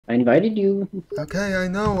I invited you. Okay, I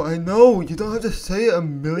know. You don't have to say it a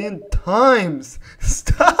million times.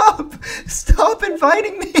 Stop! Stop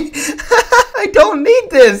inviting me! I don't need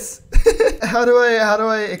this! How do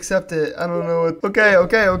I accept it? I don't know what.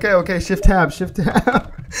 Okay. Shift tab. Dude,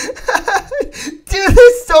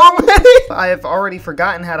 there's so many! I have already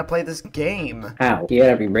forgotten how to play this game. How? You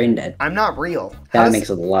gotta be brain dead. I'm not real. That makes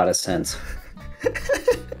a lot of sense.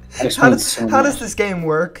 How does this game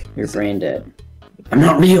work? You're brain dead. I'm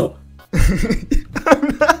not real.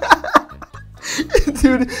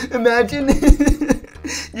 Dude, imagine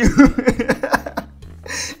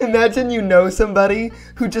imagine you know somebody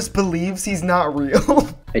who just believes he's not real.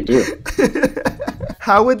 I do.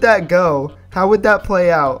 How would that go? How would that play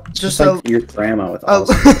out? It's just like your grandma with all.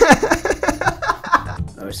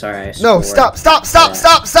 Oh, sorry. I no, stop!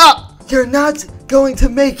 You're not going to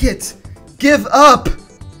make it. Give up.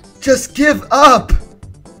 Just give up.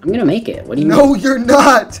 I'm gonna make it. What do you mean? No, you're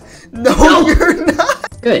not. No, you're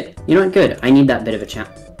not. Good. You know what? Good. I need that bit of a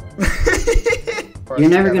challenge. You're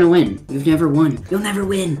never gonna win. You've never won. You'll never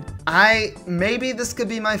win. Maybe this could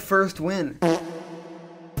be my first win.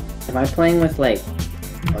 Am I playing with like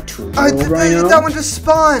a 2-year-old right now? That one just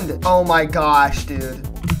spawned. Oh my gosh, dude.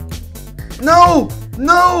 No,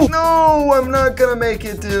 I'm not gonna make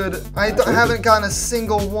it, dude. I haven't gotten a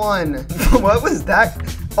single one. What was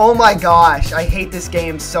that? Oh my gosh, I hate this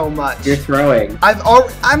game so much. You're throwing.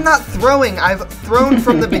 I'm not throwing. I've thrown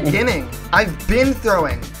from the beginning. I've been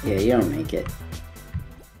throwing. Yeah, you don't make it.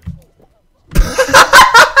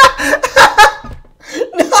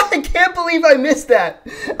 No, I can't believe I missed that.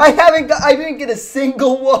 I didn't get a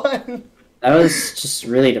single one. That was just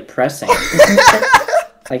really depressing.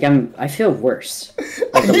 Like I feel worse.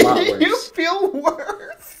 Like a lot worse. You feel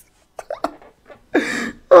worse?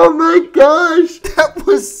 Oh my gosh, that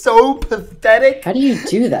was so pathetic. How do you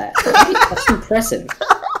do that? That's impressive.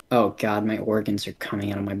 Oh god, my organs are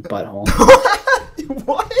coming out of my butthole.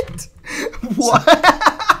 What?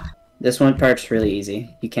 What? This one part's really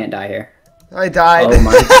easy. You can't die here. I died. Oh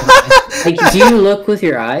my god. Like, do you look with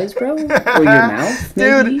your eyes, bro? Or your mouth,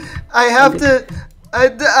 maybe? Dude, I have to... I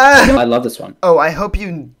love this one. Oh, I hope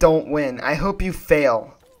you don't win. I hope you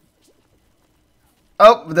fail.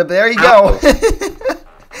 Oh, there you go.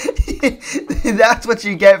 That's what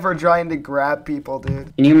you get for trying to grab people,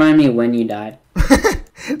 dude. Can you remind me when you died?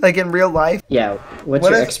 Like in real life? Yeah, what's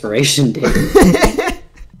your expiration date?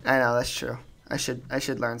 I know, that's true. I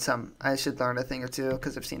should learn some. I should learn a thing or two,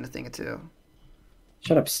 because I've seen a thing or two.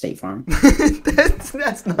 Shut up, State Farm. that's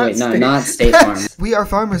not Wait, no, not State Farm. We are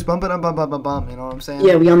farmers, bum, bum, bum, bum, bum, bum, you know what I'm saying?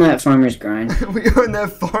 Yeah, we on that farmer's grind. We are on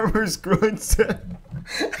that farmer's grind set.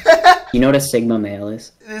 You know what a sigma male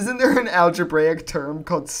is? Isn't there an algebraic term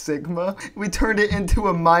called sigma? We turned it into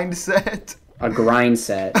a mindset. A grind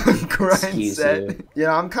set. A grind Excuse set. you.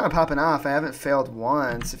 Yeah, I'm kind of popping off. I haven't failed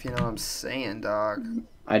once, if you know what I'm saying, dog.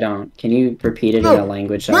 I don't. Can you repeat it in a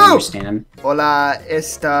language that I understand? Hola,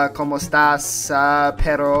 ¿cómo estás?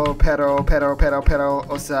 Pero,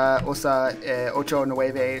 ocho,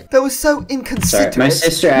 nueve. That was so inconsiderate. Sorry, my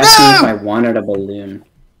sister asked me if I wanted a balloon.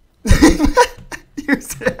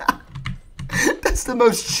 That's the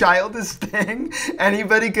most childish thing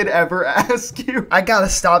anybody could ever ask you. I gotta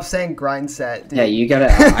stop saying grind set, dude. Yeah, you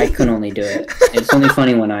gotta. I can only do it. It's only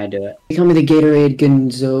funny when I do it. You call me the Gatorade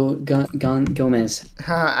Gomez.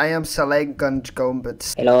 I am Saleh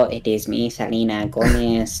Gomez. Hello, it is me, Selena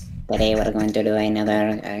Gomez. Today we're going to do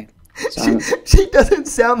another song. She doesn't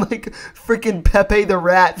sound like freaking Pepe the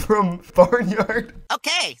Rat from Barnyard.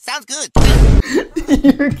 Okay, sounds good.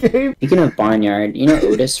 Your game. Speaking of Barnyard, you know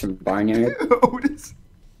Otis from Barnyard? Otis.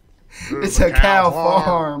 It's a cow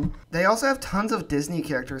farm. They also have tons of Disney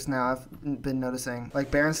characters now, I've been noticing. Like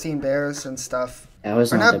Berenstain Bears and stuff. That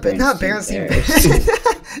was not Berenstain Bears.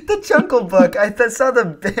 The Jungle Book. I saw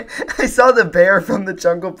the bear from the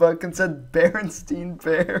Jungle Book and said Berenstain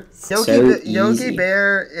Bears. Yogi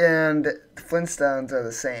Bear and Flintstones are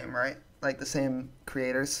the same, right? Like the same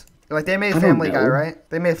creators. Like they made Family Guy, right?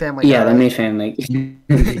 They made Family Guy. Yeah, they right? made Family.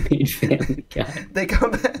 Guy.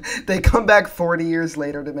 They come back 40 years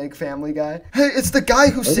later to make Family Guy. Hey, it's the guy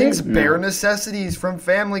who sings Bare Necessities from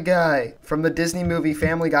Family Guy, from the Disney movie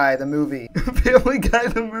Family Guy, the movie. Family Guy,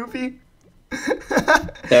 the movie.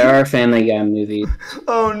 There are Family Guy movies.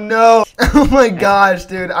 Oh no! Oh my gosh,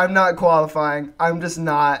 dude! I'm not qualifying. I'm just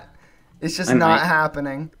not. It's just not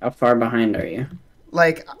happening. How far behind are you?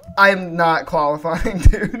 Like, I'm not qualifying,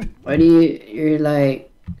 dude. Why do you're like,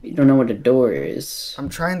 you don't know what a door is? I'm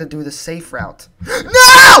trying to do the safe route.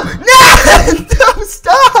 No! No,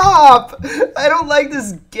 stop! I don't like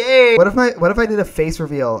this game. What if I did a face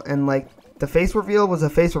reveal and like The face reveal was a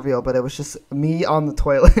face reveal, but it was just me on the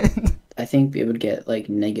toilet. I think it would get like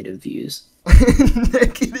negative views.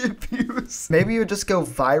 Negative views. Maybe it would just go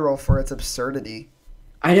viral for its absurdity.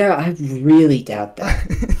 I really doubt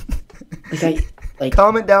that.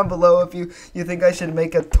 Comment down below if you think I should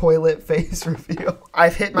make a toilet face reveal.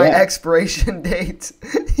 I've hit my expiration date.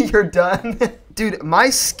 You're done. Dude, my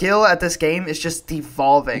skill at this game is just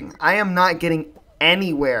devolving. I am not getting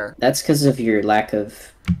anywhere. That's because of your lack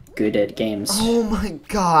of good at games. Oh my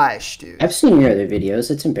gosh, dude. I've seen your other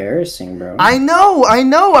videos. It's embarrassing, bro. I know.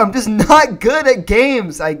 I'm just not good at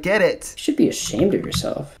games. I get it. You should be ashamed of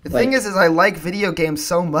yourself. The thing is I like video games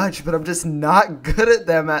so much, but I'm just not good at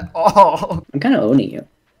them at all. I'm kind of owning you.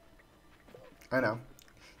 I know.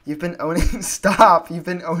 You've been owning... Stop. You've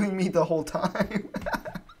been owning me the whole time.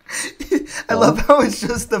 I love how it's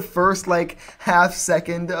just the first, like, half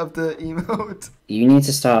second of the emote. You need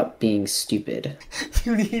to stop being stupid.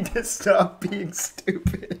 You need to stop being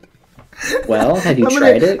stupid. Well, have you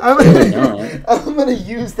tried it? I'm gonna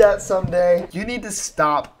use that someday. You need to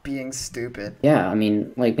stop being stupid. Yeah, I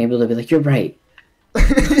mean, like, maybe they'll be like, you're right.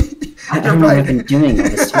 I don't know what I've been doing all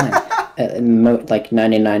this time. Like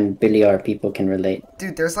 99 billion people can relate.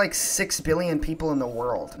 Dude, there's like 6 billion people in the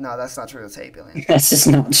world. No, that's not true. It's 8 billion. That's just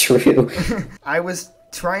not true. I was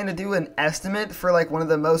trying to do an estimate for like one of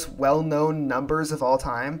the most well-known numbers of all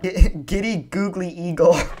time. Giddy Googly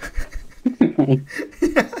Eagle.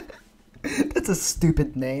 That's a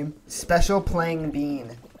stupid name. Special Playing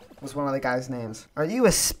Bean was one of the guy's names. Are you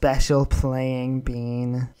a special playing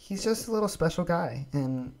bean? He's just a little special guy,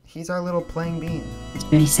 and he's our little playing bean. He's a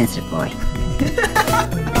very sensitive boy.